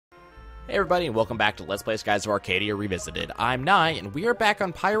Hey everybody, and welcome back to Let's Play Skies of Arcadia Revisited. I'm Nye, and we are back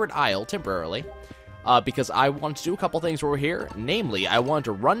on Pirate Isle temporarily, because I wanted to do a couple things while we're here. Namely, I wanted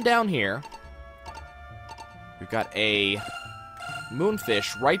to run down here. We've got a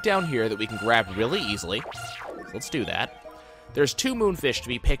Moonfish right down here that we can grab really easily. So let's do that. There's 2 Moonfish to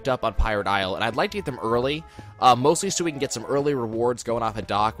be picked up on Pirate Isle, and I'd like to get them early, mostly so we can get some early rewards going off at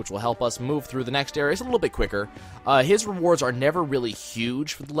dock, which will help us move through the next areas a little bit quicker. His rewards are never really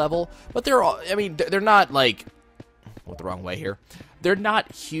huge for the level, but they're all, I mean, they're not, like, went the wrong way here. They're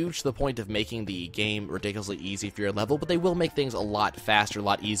not huge to the point of making the game ridiculously easy for your level, but they will make things a lot faster, a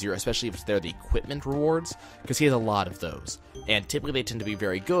lot easier, especially if they're the equipment rewards, because he has a lot of those. And typically they tend to be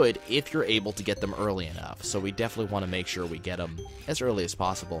very good if you're able to get them early enough, so we definitely want to make sure we get them as early as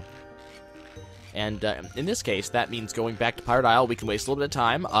possible. And in this case, that means going back to Pirate Isle. We can waste a little bit of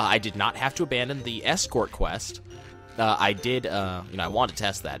time. I did not have to abandon the Escort quest. I did, I wanted to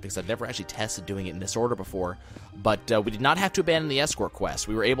test that because I've never actually tested doing it in this order before. But we did not have to abandon the Escort quest.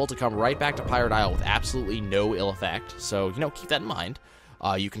 We were able to come right back to Pirate Isle with absolutely no ill effect. So, keep that in mind.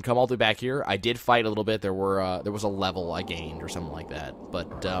 You can come all the way back here. I did fight a little bit. There was a level I gained or something like that.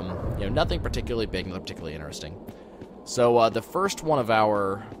 But, nothing particularly big, nothing particularly interesting. So, the first one of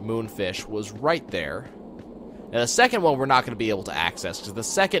our Moonfish was right there. Now, the second one we're not going to be able to access, because the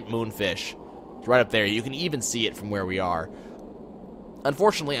second Moonfish is right up there. You can even see it from where we are.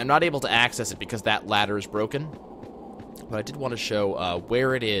 Unfortunately, I'm not able to access it because that ladder is broken. But I did want to show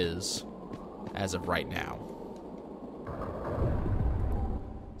where it is as of right now.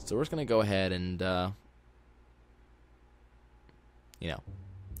 So we're just going to go ahead and, head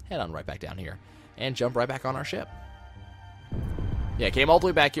on right back down here. And jump right back on our ship. Yeah, came all the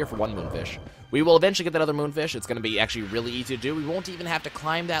way back here for one Moonfish. We will eventually get that other Moonfish. It's going to be actually really easy to do. We won't even have to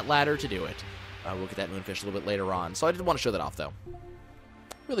climb that ladder to do it. We'll get that Moonfish a little bit later on. So I did want to show that off, though.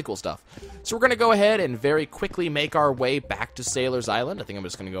 Really cool stuff. So we're going to go ahead and very quickly make our way back to Sailor's Island. I think I'm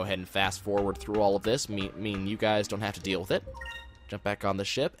just going to go ahead and fast forward through all of this, meaning you guys don't have to deal with it. Jump back on the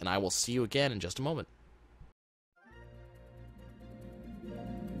ship, and I will see you again in just a moment.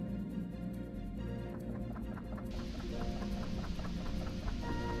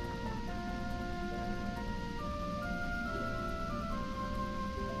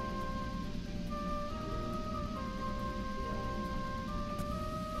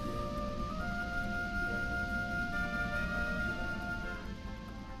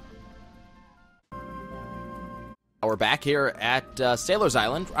 We're back here at Sailor's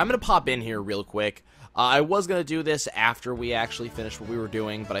Island. I'm going to pop in here real quick. I was going to do this after we actually finished what we were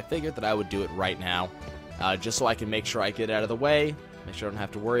doing, but I figured that I would do it right now, just so I can make sure I get it out of the way, make sure I don't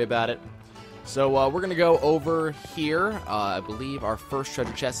have to worry about it. So we're going to go over here. I believe our first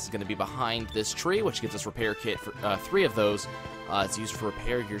treasure chest is going to be behind this tree, which gives us repair kit for 3 of those. It's used for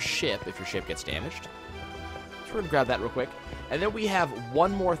repair your ship if your ship gets damaged. So we're going to grab that real quick. And then we have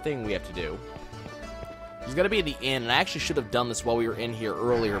one more thing we have to do. It's going to be at the inn, and I actually should have done this while we were in here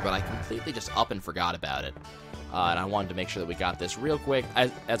earlier, but I completely just up and forgot about it. And I wanted to make sure that we got this real quick.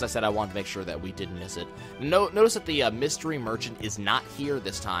 As I said, I wanted to make sure that we didn't miss it. Notice that the mystery merchant is not here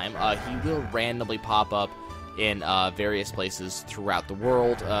this time. He will randomly pop up in various places throughout the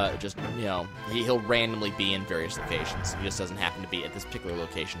world. He'll randomly be in various locations. He just doesn't happen to be at this particular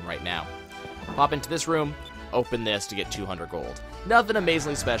location right now. Pop into this room. Open this to get 200 gold. Nothing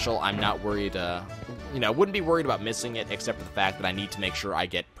amazingly special. I'm not worried, wouldn't be worried about missing it, except for the fact that I need to make sure I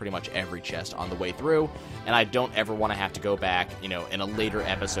get pretty much every chest on the way through, and I don't ever want to have to go back, in a later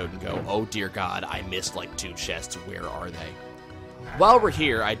episode and go, oh dear God, I missed like 2 chests, where are they? While we're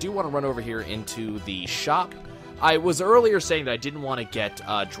here, I do want to run over here into the shop. I was earlier saying that I didn't want to get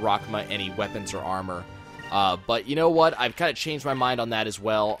Drachma any weapons or armor, but you know what, I've kind of changed my mind on that as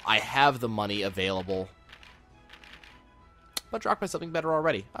well. I have the money available. But Drachma is something better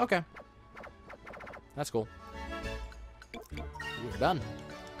already. Okay. That's cool. We're done.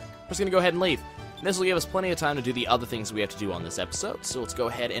 We're just going to go ahead and leave. This will give us plenty of time to do the other things we have to do on this episode. So let's go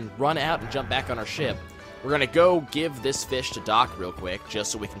ahead and run out and jump back on our ship. We're going to go give this fish to Doc real quick,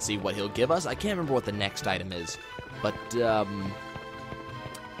 just so we can see what he'll give us. I can't remember what the next item is. But, we'll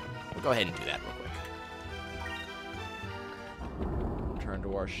go ahead and do that real quick. Return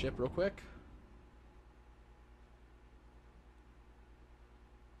to our ship real quick.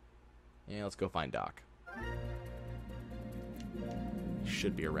 Yeah, let's go find Doc. He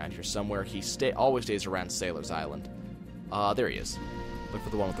should be around here somewhere. He always stays around Sailor's Island. There he is. Look for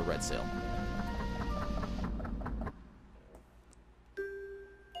the one with the red sail.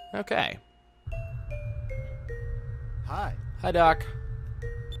 Okay. Hi. Hi, Doc.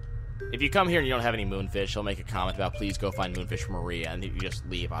 If you come here and you don't have any Moonfish, he'll make a comment about please go find Moonfish for Maria, and you just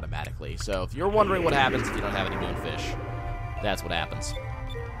leave automatically. So if you're wondering what happens if you don't have any Moonfish, that's what happens.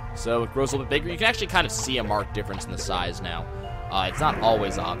 So it grows a little bit bigger. You can actually kind of see a marked difference in the size now. It's not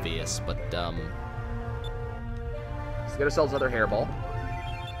always obvious, but let's get ourselves another hairball.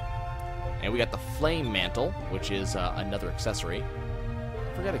 And we got the Flame Mantle, which is another accessory.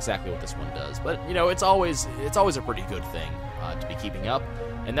 I forget exactly what this one does, but you know, it's always a pretty good thing to be keeping up.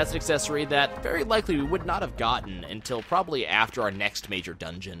 And that's an accessory that very likely we would not have gotten until probably after our next major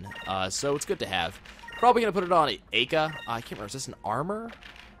dungeon. So it's good to have. Probably going to put it on Aka. I can't remember. Is this an armor?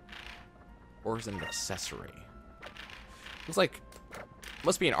 Or is it an accessory? Looks like...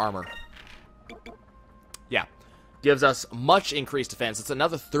 must be an armor. Yeah. Gives us much increased defense. It's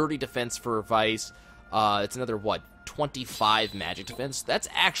another 30 defense for Vice. It's another, what, 25 magic defense? That's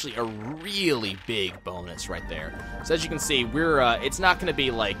actually a really big bonus right there. So as you can see, we're, it's not going to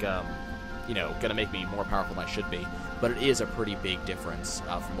be like, you know, going to make me more powerful than I should be, but it is a pretty big difference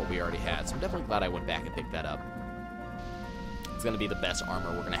from what we already had. So I'm definitely glad I went back and picked that up. It's going to be the best armor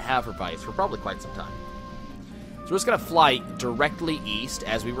we're going to have for Vice for probably quite some time. So we're just going to fly directly east,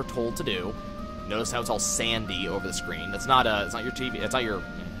 as we were told to do. Notice how it's all sandy over the screen. That's not, it's not your TV, that's not your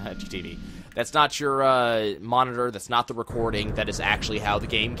TV. That's not your monitor, that's not the recording, that is actually how the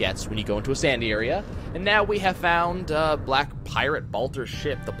game gets when you go into a sandy area. And now we have found Black Pirate Balter's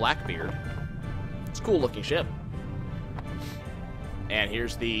ship, the Blackbeard. It's a cool looking ship. And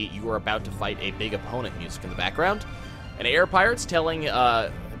here's the "you are about to fight a big opponent" music in the background. And air pirates telling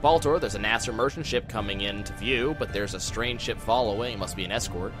Baltor there's a Nasser merchant ship coming into view, but there's a strange ship following. It must be an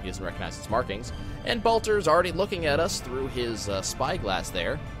escort. He doesn't recognize its markings. And Baltor's already looking at us through his spyglass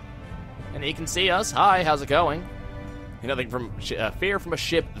there. And he can see us. Hi, how's it going? Nothing from fear from a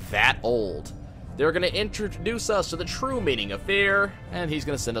ship that old. They're going to introduce us to the true meaning of fear, and he's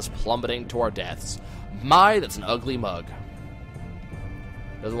going to send us plummeting to our deaths. My, that's an ugly mug.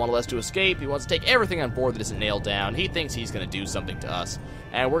 Doesn't want us to escape. He wants to take everything on board that isn't nailed down. He thinks he's going to do something to us,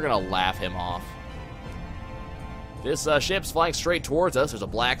 and we're going to laugh him off. This ship's flying straight towards us. There's a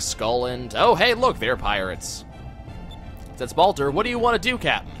black skull and... oh, hey, look, they're pirates. Says Baltor, what do you want to do,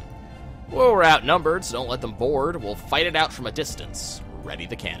 Captain? Well, we're outnumbered, so don't let them board. We'll fight it out from a distance. Ready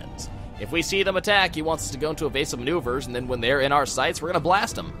the cannons. If we see them attack, he wants us to go into evasive maneuvers, and then when they're in our sights, we're going to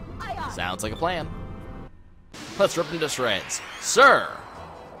blast them. Sounds like a plan. Let's rip them to shreds. Sir!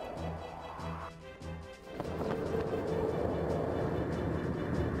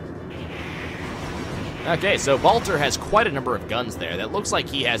 Okay, so Baltor has quite a number of guns there. That looks like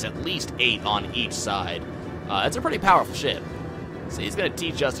he has at least 8 on each side. It's a pretty powerful ship. So he's going to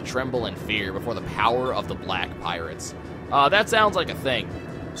teach us to tremble in fear before the power of the Black Pirates. That sounds like a thing.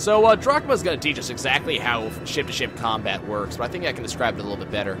 So Drachma's going to teach us exactly how ship-to-ship combat works, but I think I can describe it a little bit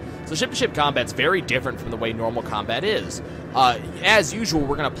better. So ship-to-ship combat's very different from the way normal combat is. As usual,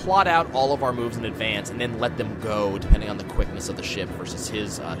 we're going to plot out all of our moves in advance and then let them go, depending on the quickness of the ship versus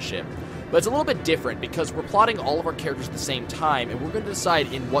his ship. But it's a little bit different because we're plotting all of our characters at the same time, and we're going to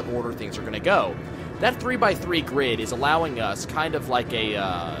decide in what order things are going to go. That 3x3 grid is allowing us, kind of like a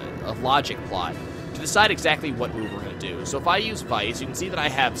logic plot, to decide exactly what move we're going to do. So if I use Vice, you can see that I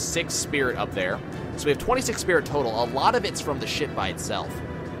have 6 Spirit up there. So we have 26 Spirit total. A lot of it's from the ship by itself.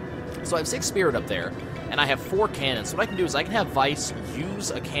 So I have 6 Spirit up there, and I have 4 cannons. So what I can do is I can have Vice use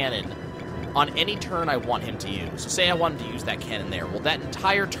a cannon on any turn I want him to use. So say I wanted to use that cannon there. Well, that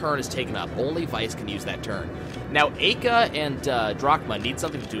entire turn is taken up. Only Vice can use that turn. Now, Aka and Drachma need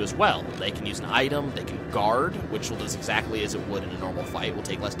something to do as well. They can use an item, they can guard, which will do exactly as it would in a normal fight. We'll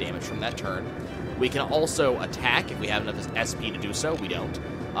take less damage from that turn. We can also attack if we have enough SP to do so. We don't.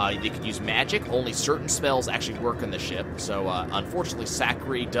 They can use magic. Only certain spells actually work on the ship. So, unfortunately,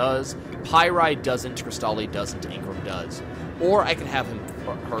 Sakri does, Pyrite doesn't, Cristalli doesn't, Ingram does. Or I can have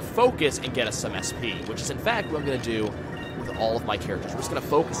her focus and get us some SP, which is in fact what I'm going to do with all of my characters. We're just going to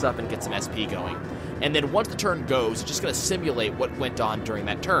focus up and get some SP going. And then once the turn goes, it's just going to simulate what went on during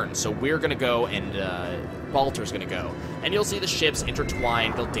that turn. So we're going to go and Baltor's going to go. And you'll see the ships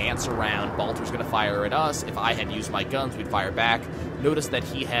intertwined. They'll dance around. Baltor's going to fire at us. If I had used my guns, we'd fire back. Notice that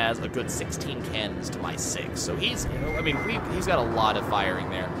he has a good 16 cannons to my 6. So he's, I mean, he's got a lot of firing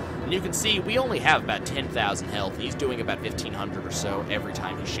there. And you can see we only have about 10,000 health. He's doing about 1,500 or so every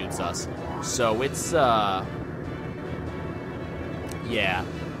time he shoots us. So it's, yeah,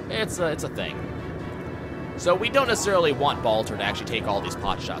 it's a thing. So we don't necessarily want Baltor to actually take all these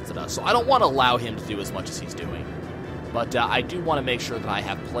pot shots at us. So I don't want to allow him to do as much as he's doing. But I do want to make sure that I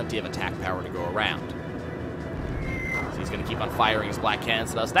have plenty of attack power to go around. So he's going to keep on firing his black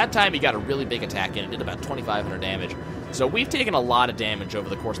cannons at us. That time he got a really big attack in. It did about 2,500 damage. So we've taken a lot of damage over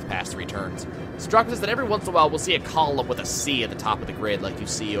the course of the past 3 turns. So Drachma says that every once in a while we'll see a column with a C at the top of the grid like you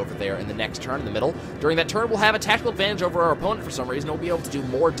see over there in the next turn in the middle. During that turn, we'll have a tactical advantage over our opponent for some reason. We'll be able to do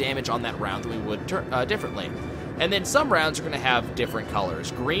more damage on that round than we would differently. And then some rounds are going to have different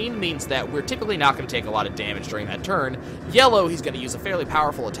colors. Green means that we're typically not going to take a lot of damage during that turn. Yellow, he's going to use a fairly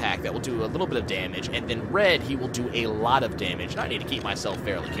powerful attack that will do a little bit of damage. And then red, he will do a lot of damage. And I need to keep myself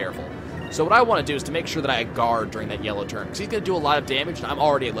fairly careful. So what I want to do is to make sure that I guard during that yellow turn, because he's going to do a lot of damage, and I'm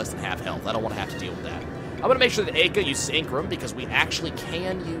already at less than half health. I don't want to have to deal with that. I'm going to make sure that Aka uses Incrum, because we actually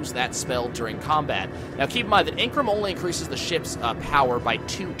can use that spell during combat. Now keep in mind that Incrum only increases the ship's power by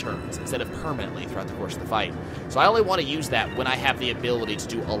 2 turns, instead of permanently throughout the course of the fight. So I only want to use that when I have the ability to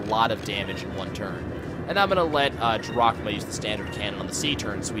do a lot of damage in 1 turn. And I'm going to let Drachma use the standard cannon on the C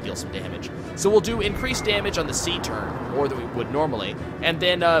turn so we deal some damage. So we'll do increased damage on the C turn, more than we would normally, and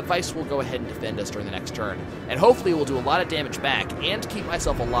then Vice will go ahead and defend us during the next turn. And hopefully we'll do a lot of damage back, and keep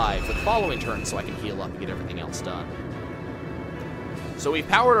myself alive for the following turn so I can heal up and get everything else done. So we've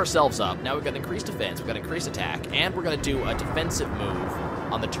powered ourselves up, now we've got increased defense, we've got increased attack, and we're going to do a defensive move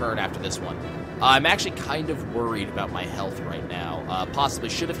on the turn after this one. I'm actually kind of worried about my health right now. Possibly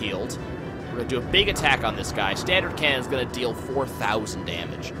should have healed. We're going to do a big attack on this guy. Standard cannon is going to deal 4,000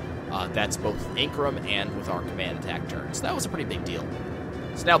 damage. That's both Incrum and with our command attack turn. So that was a pretty big deal.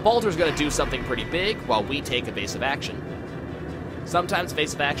 So now Balter's going to do something pretty big while we take evasive action. Sometimes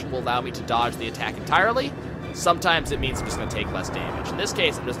evasive action will allow me to dodge the attack entirely. Sometimes it means I'm just going to take less damage. In this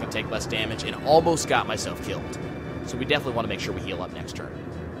case, I'm just going to take less damage and almost got myself killed. So we definitely want to make sure we heal up next turn.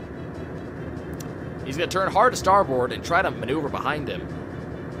 He's going to turn hard to starboard and try to maneuver behind him.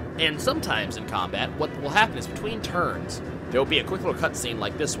 And sometimes in combat, what will happen is between turns, there will be a quick little cutscene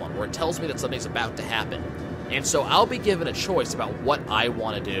like this one, where it tells me that something's about to happen. And so I'll be given a choice about what I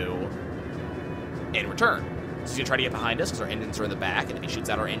want to do in return. So he's going to try to get behind us, because our engines are in the back, and if he shoots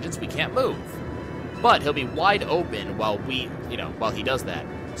out our engines, we can't move. But he'll be wide open while while he does that.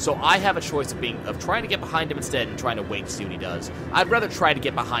 So I have a choice of trying to get behind him instead and trying to wait to see what he does. I'd rather try to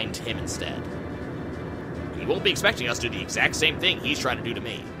get behind him instead. He won't be expecting us to do the exact same thing he's trying to do to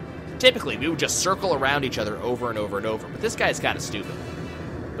me. Typically, we would just circle around each other over and over and over, but this guy's kind of stupid.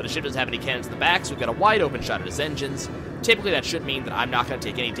 But his ship doesn't have any cannons in the back, so we've got a wide open shot at his engines. Typically, that should mean that I'm not going to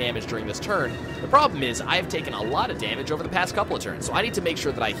take any damage during this turn. The problem is, I've taken a lot of damage over the past couple of turns, so I need to make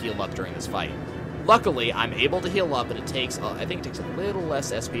sure that I heal up during this fight. Luckily, I'm able to heal up, and it takes, I think it takes a little less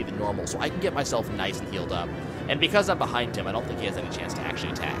SP than normal, so I can get myself nice and healed up. And because I'm behind him, I don't think he has any chance to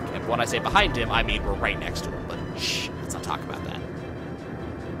actually attack. And when I say behind him, I mean we're right next to him, but shh, let's not talk about that.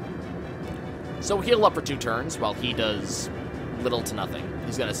 So we'll heal up for 2 turns while he does little to nothing.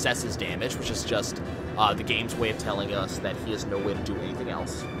 He's going to assess his damage, which is just the game's way of telling us that he has no way to do anything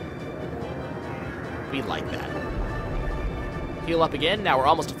else. We like that. Heal up again. Now we're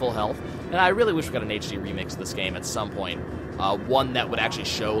almost to full health. And I really wish we got an HD remix of this game at some point. One that would actually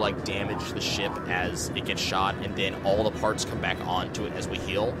show, like, damage to the ship as it gets shot, and then all the parts come back onto it as we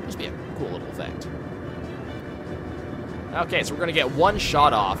heal. This would be a cool little effect. Okay, so we're going to get 1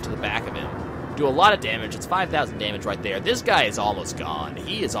 shot off to the back of him. Do a lot of damage. It's 5,000 damage right there. This guy is almost gone.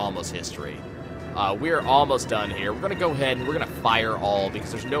 He is almost history. We're almost done here. We're going to go ahead and we're going to fire all,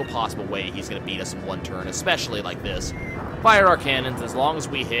 because there's no possible way he's going to beat us in 1 turn, especially like this. Fire our cannons. As long as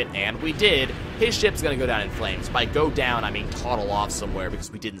we hit, and we did, his ship's going to go down in flames. By go down, I mean toddle off somewhere, because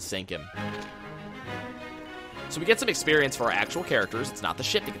we didn't sink him. So we get some experience for our actual characters. It's not the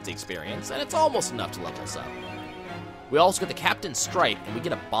ship that gets the experience, and it's almost enough to level us up. We also get the Captain's Stripe, and we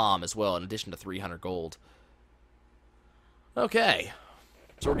get a bomb as well, in addition to 300 gold. Okay.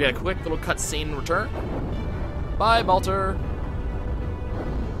 So we'll get a quick little cutscene in return. Bye, Balter.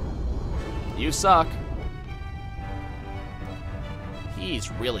 You suck.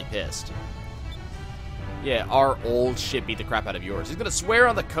 He's really pissed. Yeah, our old ship beat the crap out of yours. He's gonna swear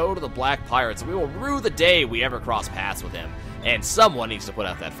on the code of the Black Pirates, and we will rue the day we ever cross paths with him. And someone needs to put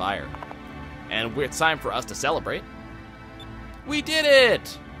out that fire. And it's time for us to celebrate. We did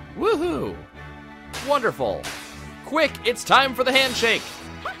it! Woohoo! Wonderful. Quick, it's time for the handshake!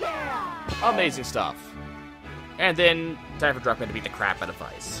 Amazing stuff. And then, time for Drachma to beat the crap out of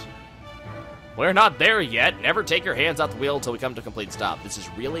Vice. We're not there yet. Never take your hands out the wheel until we come to a complete stop. This is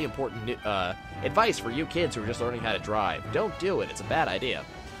really important advice for you kids who are just learning how to drive. Don't do it. It's a bad idea.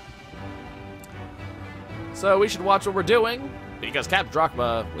 So we should watch what we're doing, because Captain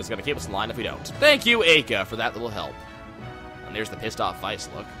Drachma is going to keep us in line if we don't. Thank you, Aka, for that little help. And there's the pissed off Vice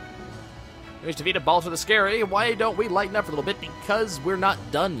look. We've defeated Balter the Scary. Why don't we lighten up a little bit? Because we're not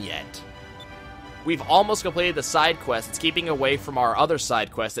done yet. We've almost completed the side quest. It's keeping away from our other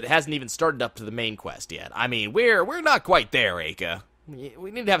side quest that hasn't even started up to the main quest yet. I mean, we're not quite there, Aka.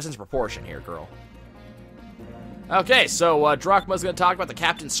 We need to have a sense of proportion here, girl. Okay, so Drachma's going to talk about the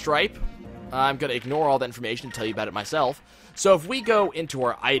Captain's Stripe. I'm going to ignore all that information and tell you about it myself. So if we go into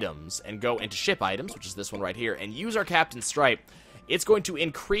our items and go into ship items, which is this one right here, and use our Captain's Stripe, it's going to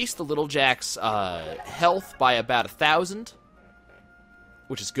increase the Little Jack's health by about 1,000,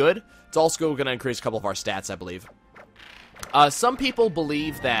 which is good. It's also going to increase a couple of our stats, I believe. Some people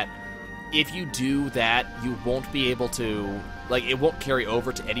believe that if you do that, you won't be able to, like, it won't carry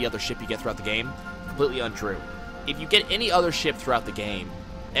over to any other ship you get throughout the game. Completely untrue. If you get any other ship throughout the game,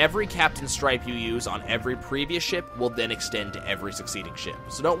 every Captain's Stripe you use on every previous ship will then extend to every succeeding ship.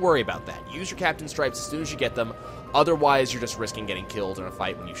 So don't worry about that. Use your Captain's Stripes as soon as you get them. Otherwise, you're just risking getting killed in a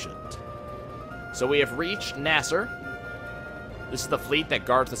fight when you shouldn't. So we have reached Nasser. This is the fleet that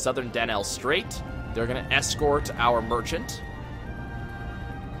guards the southern Danelle Strait. They're going to escort our merchant.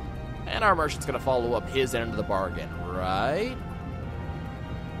 And our merchant's going to follow up his end of the bargain, right?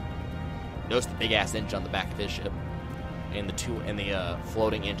 Notice the big-ass engine on the back of his ship. And the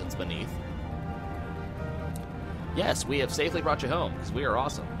floating engines beneath. Yes, we have safely brought you home, because we are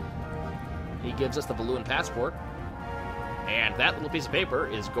awesome. He gives us the Valuan passport. And that little piece of paper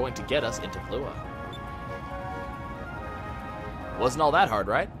is going to get us into Valua. Wasn't all that hard,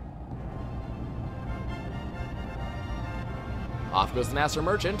 right? Off goes the Nasser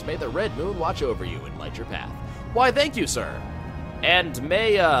merchant. May the red moon watch over you and light your path. Why, thank you, sir. And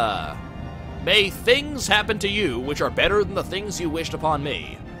may things happen to you which are better than the things you wished upon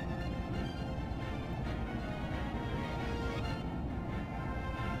me.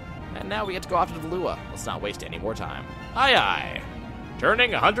 And now we get to go off to Valua. Let's not waste any more time. Aye, aye.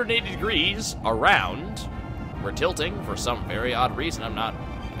 Turning 180 degrees around. We're tilting for some very odd reason I'm not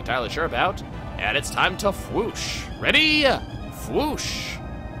entirely sure about. And it's time to whoosh. Ready? Whoosh.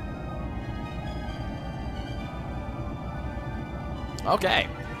 Okay.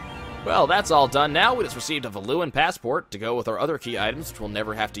 Well, that's all done now. We just received a Valuan passport to go with our other key items, which we'll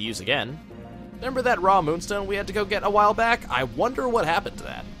never have to use again. Remember that raw moonstone we had to go get a while back? I wonder what happened to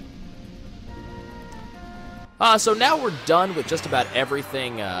that. So now we're done with just about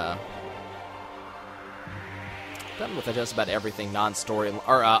everything, non-story,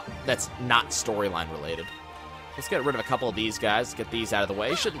 or, that's not storyline related. Let's get rid of a couple of these guys, get these out of the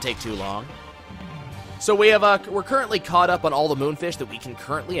way. Shouldn't take too long. So we have, we're currently caught up on all the Moonfish that we can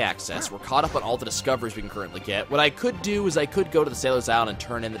currently access. We're caught up on all the discoveries we can currently get. What I could do is I could go to the Sailor's Island and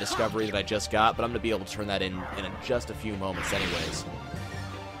turn in the discovery that I just got, but I'm going to be able to turn that in just a few moments anyways.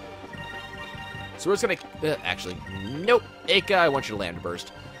 So we're just going to, actually, nope. Aka, I want you to land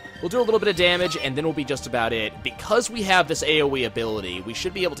burst. We'll do a little bit of damage, and then we'll be just about it. Because we have this AoE ability, we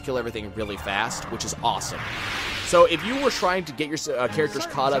should be able to kill everything really fast, which is awesome. So if you were trying to get your characters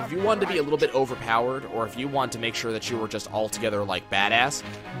caught up, if you wanted to be a little bit overpowered, or if you want to make sure that you were just altogether, like, badass,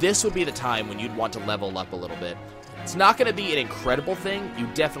 this would be the time when you'd want to level up a little bit. It's not going to be an incredible thing. You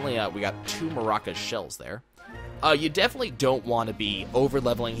definitely, we got 2 Maraca shells there. You definitely don't want to be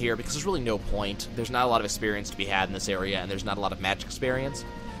over-leveling here, because there's really no point. There's not a lot of experience to be had in this area, and there's not a lot of magic experience.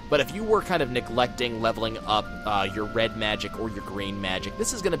 But if you were kind of neglecting leveling up your red magic or your green magic,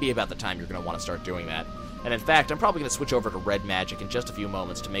 this is going to be about the time you're going to want to start doing that. And in fact, I'm probably going to switch over to red magic in just a few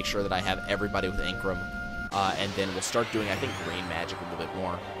moments to make sure that I have everybody with Incrum. And then we'll start doing, I think, green magic a little bit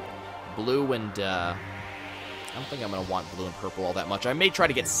more. Blue and, I don't think I'm going to want blue and purple all that much. I may try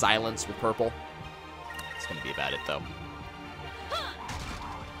to get silence with purple. That's going to be about it, though.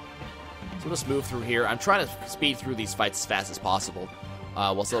 So we'll just move through here. I'm trying to speed through these fights as fast as possible.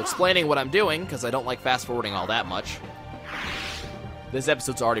 While still explaining what I'm doing, because I don't like fast-forwarding all that much. This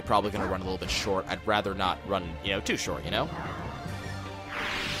episode's already probably going to run a little bit short. I'd rather not run, too short, So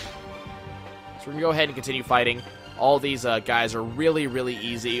we're going to go ahead and continue fighting. All these guys are really, really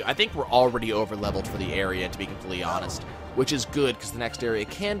easy. I think we're already over-leveled for the area, to be completely honest. Which is good, because the next area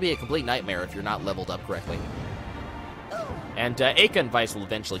can be a complete nightmare if you're not leveled up correctly. And Aka and Vice will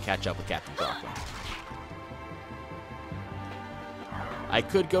eventually catch up with Captain Drachma. I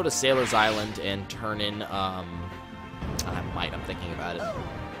could go to Sailor's Island and turn in, I'm thinking about it.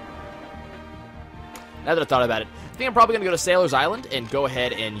 Now that I've thought about it, I think I'm probably going to go to Sailor's Island and go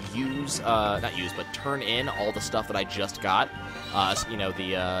ahead and turn in all the stuff that I just got.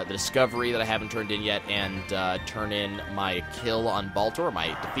 The discovery that I haven't turned in yet, and turn in my kill on Baltor,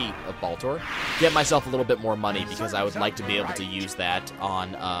 my defeat of Baltor. Get myself a little bit more money, because I would like to be able to use that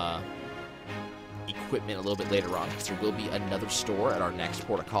on, equipment a little bit later on, because there will be another store at our next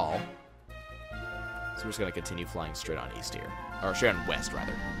port of call. So we're just going to continue flying straight on east here. Or straight on west,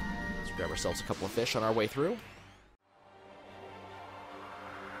 rather. So we're Let's grab ourselves a couple of fish on our way through.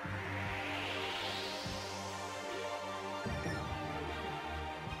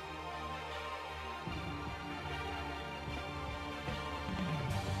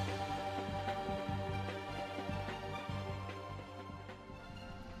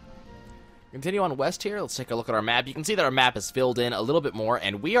 Continue on west here. Let's take a look at our map. You can see that our map is filled in a little bit more,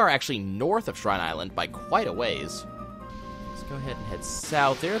 and we are actually north of Shrine Island by quite a ways. Let's go ahead and head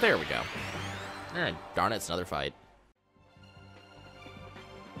south there. There we go. Darn it, it's another fight.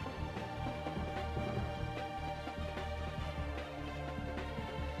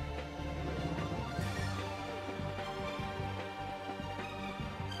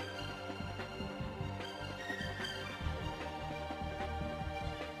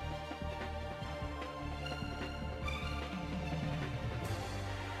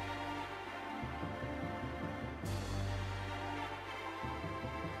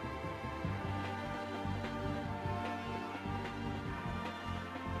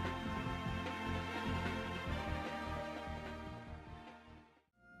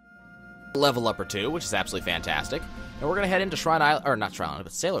 Level up or two, which is absolutely fantastic. And we're going to head into Shrine Island, or not Shrine Island,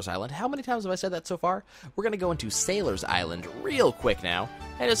 but Sailor's Island. How many times have I said that so far? We're going to go into Sailor's Island real quick now,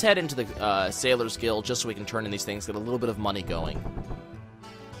 and just head into the Sailor's Guild just so we can turn in these things, get a little bit of money going.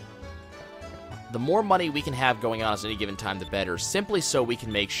 The more money we can have going on at any given time, the better, simply so we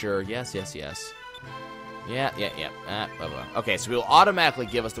can make sure, yes. Yeah. Okay, so it'll automatically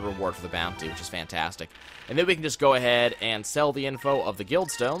give us the reward for the bounty, which is fantastic. And then we can just go ahead and sell the info of the guild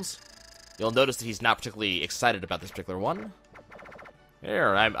stones. You'll notice that he's not particularly excited about this particular one.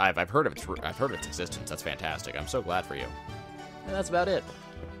 Here, I've heard of its existence. That's fantastic. I'm so glad for you. And that's about it.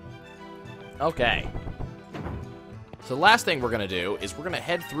 Okay. So the last thing we're going to do is we're going to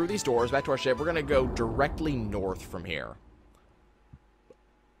head through these doors back to our ship. We're going to go directly north from here.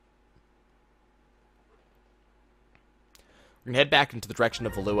 We're going to head back into the direction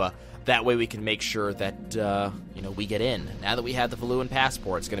of Valua. That way we can make sure that, you know, we get in. Now that we have the Valuan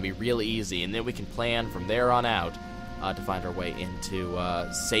passport, it's going to be real easy. And then we can plan from there on out to find our way into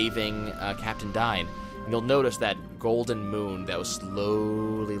saving Captain Dine. And you'll notice that golden moon that was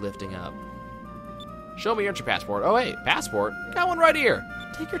slowly lifting up. Show me your entry passport. Oh, hey, passport? Got one right here.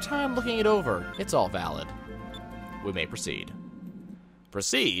 Take your time looking it over. It's all valid. We may proceed.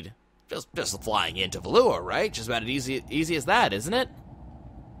 Proceed? Just flying into Valua, right? Just about as easy as that, isn't it?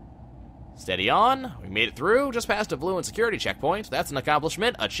 Steady on. We made it through. Just passed a Valuan security checkpoint. That's an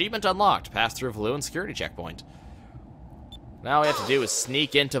accomplishment. Achievement unlocked. Passed through Valuan security checkpoint. Now all we have to do is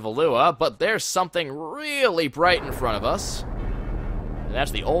sneak into Valua, but there's something really bright in front of us. And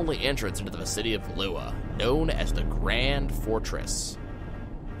that's the only entrance into the city of Valua, known as the Grand Fortress.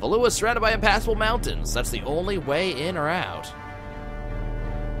 Valua is surrounded by impassable mountains. That's the only way in or out.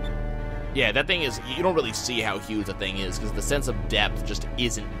 Yeah, that thing is, you don't really see how huge the thing is, because the sense of depth just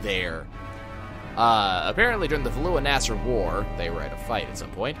isn't there. Apparently during the Valua-Nasser War, they were at a fight at some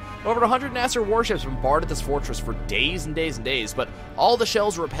point, over 100 Nasser warships bombarded this fortress for days and days and days, but all the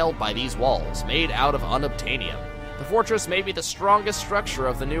shells were repelled by these walls, made out of unobtainium. The fortress may be the strongest structure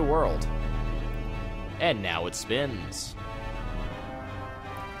of the New World. And now it spins.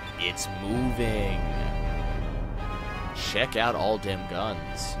 It's moving. Check out all them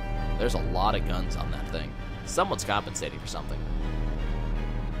guns. There's a lot of guns on that thing. Someone's compensating for something.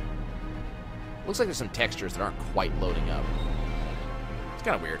 Looks like there's some textures that aren't quite loading up. It's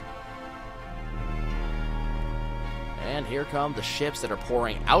kind of weird. And here come the ships that are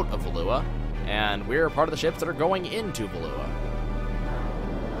pouring out of Valua, and we're part of the ships that are going into Valua.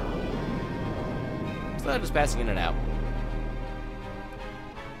 So they're just passing in and out.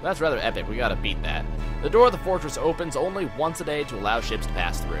 That's rather epic. We gotta beat that. The door of the fortress opens only once a day to allow ships to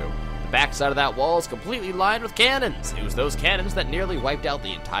pass through. The backside of that wall is completely lined with cannons. It was those cannons that nearly wiped out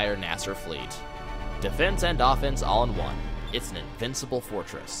the entire Nasser fleet. Defense and offense all in one. It's an invincible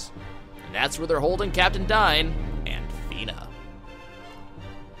fortress. And that's where they're holding Captain Dine and Fina.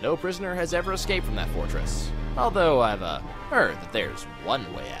 No prisoner has ever escaped from that fortress. Although I've heard that there's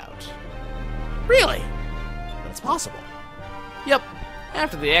one way out. Really? That's possible. Yep.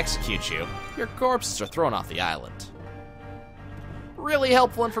 After they execute you, your corpses are thrown off the island. Really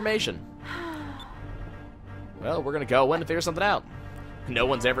helpful information. Well, we're gonna go in and figure something out. No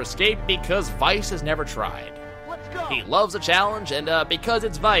one's ever escaped because Vice has never tried. Let's go. He loves a challenge, and because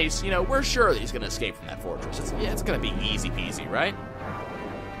it's Vice, you know, we're sure that he's gonna escape from that fortress. It's gonna be easy peasy, right?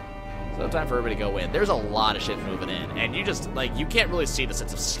 So time for everybody to go in. There's a lot of shit moving in, and you just, like, you can't really see the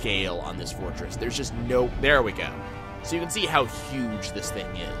sense of scale on this fortress. There's just no, there we go. So you can see how huge this thing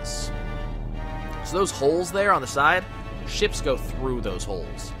is. So those holes there on the side, ships go through those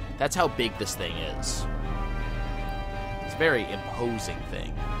holes. That's how big this thing is. It's a very imposing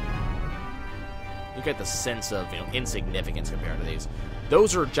thing. You get the sense of, insignificance compared to these.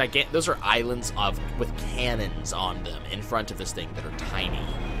 Those are Those are islands with cannons on them in front of this thing that are tiny.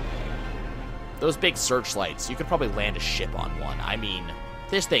 Those big searchlights, you could probably land a ship on one. I mean,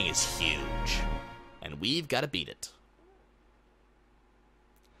 this thing is huge, and we've got to beat it.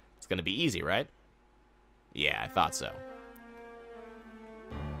 It's gonna be easy, right? Yeah, I thought so.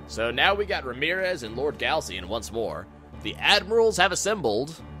 So now we got Ramirez and Lord Galcian once more. The admirals have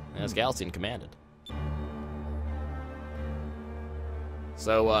assembled, as Galcian commanded.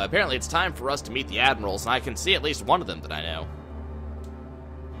 So, apparently it's time for us to meet the admirals, and I can see at least one of them that I know.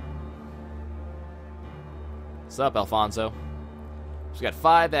 What's up, Alfonso? We've got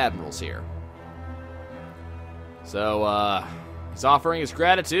 5 admirals here. So, he's offering his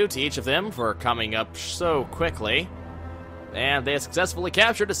gratitude to each of them for coming up so quickly. And they have successfully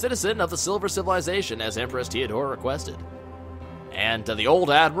captured a citizen of the Silver Civilization, as Empress Theodora requested. And the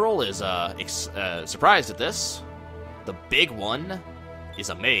old admiral is surprised at this. The big one is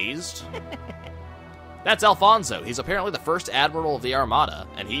amazed. That's Alfonso. He's apparently the first admiral of the Armada,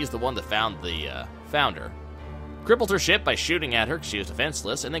 and he's the one that found the founder. Crippled her ship by shooting at her because she was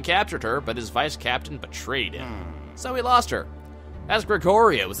defenseless, and then captured her, but his vice captain betrayed him. So he lost her. As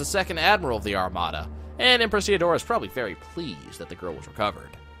Gregorio was the second admiral of the Armada, and Empress Theodora is probably very pleased that the girl was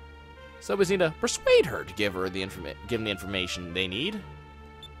recovered. So we need to persuade her to give them the information they need.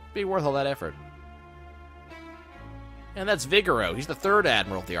 Be worth all that effort. And that's Vigoro. He's the third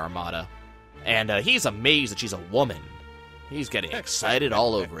admiral of the Armada. And he's amazed that she's a woman. He's getting excited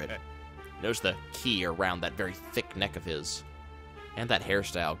all over it. Notice the key around that very thick neck of his. And that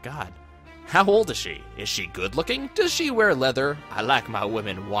hairstyle. God, how old is she? Is she good looking? Does she wear leather? I like my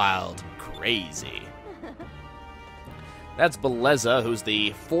women wild, crazy. That's Beleza, who's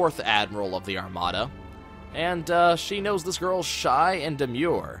the fourth admiral of the Armada. And she knows this girl's shy and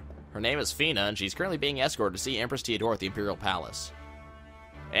demure. Her name is Fina, and she's currently being escorted to see Empress Theodora at the Imperial Palace.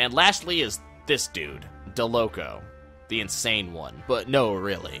 And lastly is this dude, DeLoco, the insane one. But no,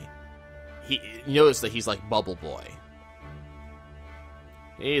 really. Notice that he's like Bubble Boy.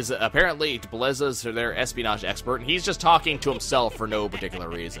 He's apparently, Beleza's their espionage expert, and he's just talking to himself for no particular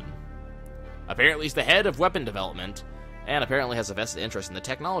reason. Apparently he's the head of weapon development, and apparently has a vested interest in the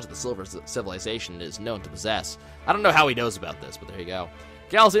technology the Silver Civilization is known to possess. I don't know how he knows about this, but there you go.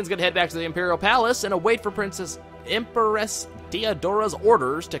 Galcian's gonna head back to the Imperial Palace and await for Empress Theodora's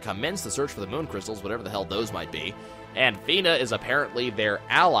orders to commence the search for the moon crystals, whatever the hell those might be. And Fina is apparently their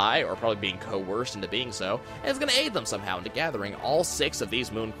ally, or probably being coerced into being so, and is going to aid them somehow into gathering all 6 of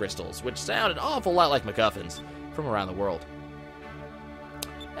these moon crystals, which sound an awful lot like MacGuffins from around the world.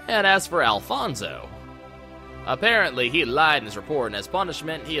 And as for Alfonso, apparently he lied in his report, and as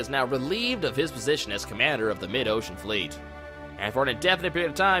punishment, he is now relieved of his position as commander of the Mid-Ocean Fleet. And for an indefinite period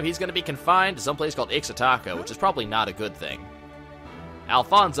of time, he's going to be confined to some place called Ixtataca, which is probably not a good thing.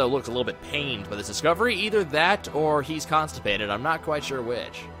 Alfonso looks a little bit pained by this discovery. Either that or he's constipated. I'm not quite sure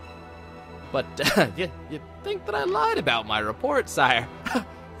which. But you think that I lied about my report, sire?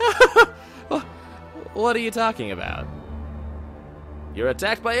 What are you talking about? You're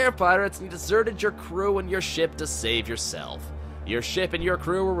attacked by air pirates and you deserted your crew and your ship to save yourself. Your ship and your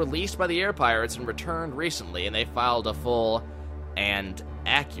crew were released by the air pirates and returned recently, and they filed a full and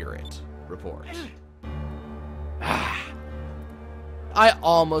accurate report. I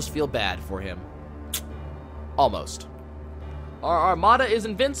almost feel bad for him. Almost. Our armada is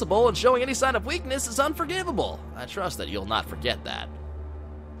invincible, and showing any sign of weakness is unforgivable. I trust that you'll not forget that,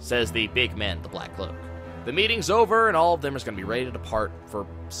 says the big man in the black cloak. The meeting's over, and all of them are going to be ready to depart for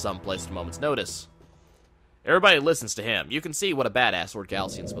some place at a moment's notice. Everybody listens to him. You can see what a badass Lord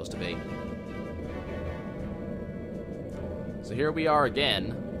Galcian's supposed to be. So here we are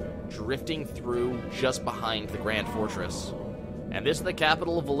again, drifting through just behind the Grand Fortress. And this is the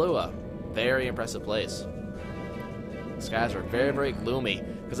capital of Valua. Very impressive place. The skies are very, very gloomy,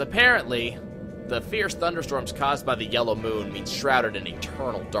 because apparently the fierce thunderstorms caused by the yellow moon means shrouded in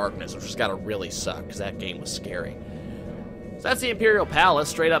eternal darkness, which has got to really suck, because that game was scary. So that's the Imperial Palace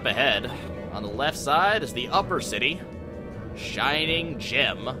straight up ahead. On the left side is the upper city, Shining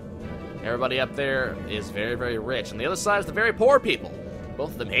Gem. Everybody up there is very, very rich. On the other side is the very poor people.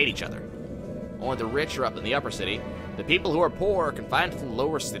 Both of them hate each other. Only the rich are up in the upper city. The people who are poor are confined to the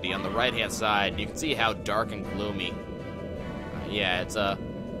lower city on the right-hand side. You can see how dark and gloomy. Yeah, it's a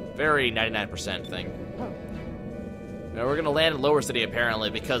very 99% thing. Now, we're going to land in lower city,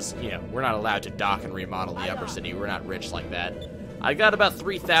 apparently, because, we're not allowed to dock and remodel the upper city. We're not rich like that. I got about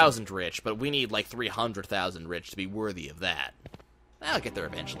 3,000 rich, but we need like 300,000 rich to be worthy of that. I'll get there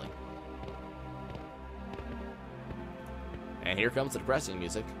eventually. And here comes the depressing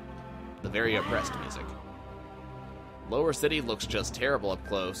music. The very oppressed music. Lower City looks just terrible up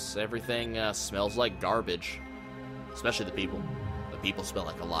close. Everything smells like garbage. Especially the people. The people smell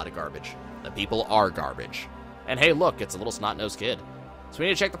like a lot of garbage. The people are garbage. And hey, look, it's a little snot-nosed kid. So we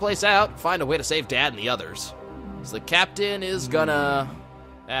need to check the place out, find a way to save Dad and the others. So the captain is gonna...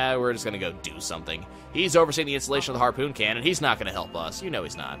 we're just gonna go do something. He's overseeing the installation of the harpoon cannon. He's not gonna help us. You know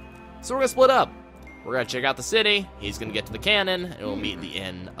he's not. So we're gonna split up. We're gonna check out the city. He's gonna get to the cannon, and we'll meet the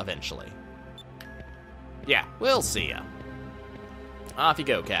inn eventually. Yeah, we'll see ya. Off you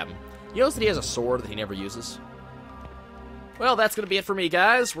go, Captain. You notice that he has a sword that he never uses? Well, that's gonna be it for me,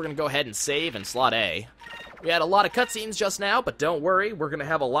 guys. We're gonna go ahead and save and slot A. We had a lot of cutscenes just now, but don't worry. We're gonna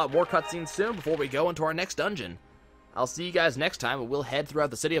have a lot more cutscenes soon before we go into our next dungeon. I'll see you guys next time, and we'll head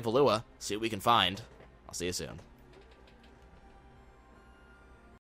throughout the city of Valua, see what we can find. I'll see you soon.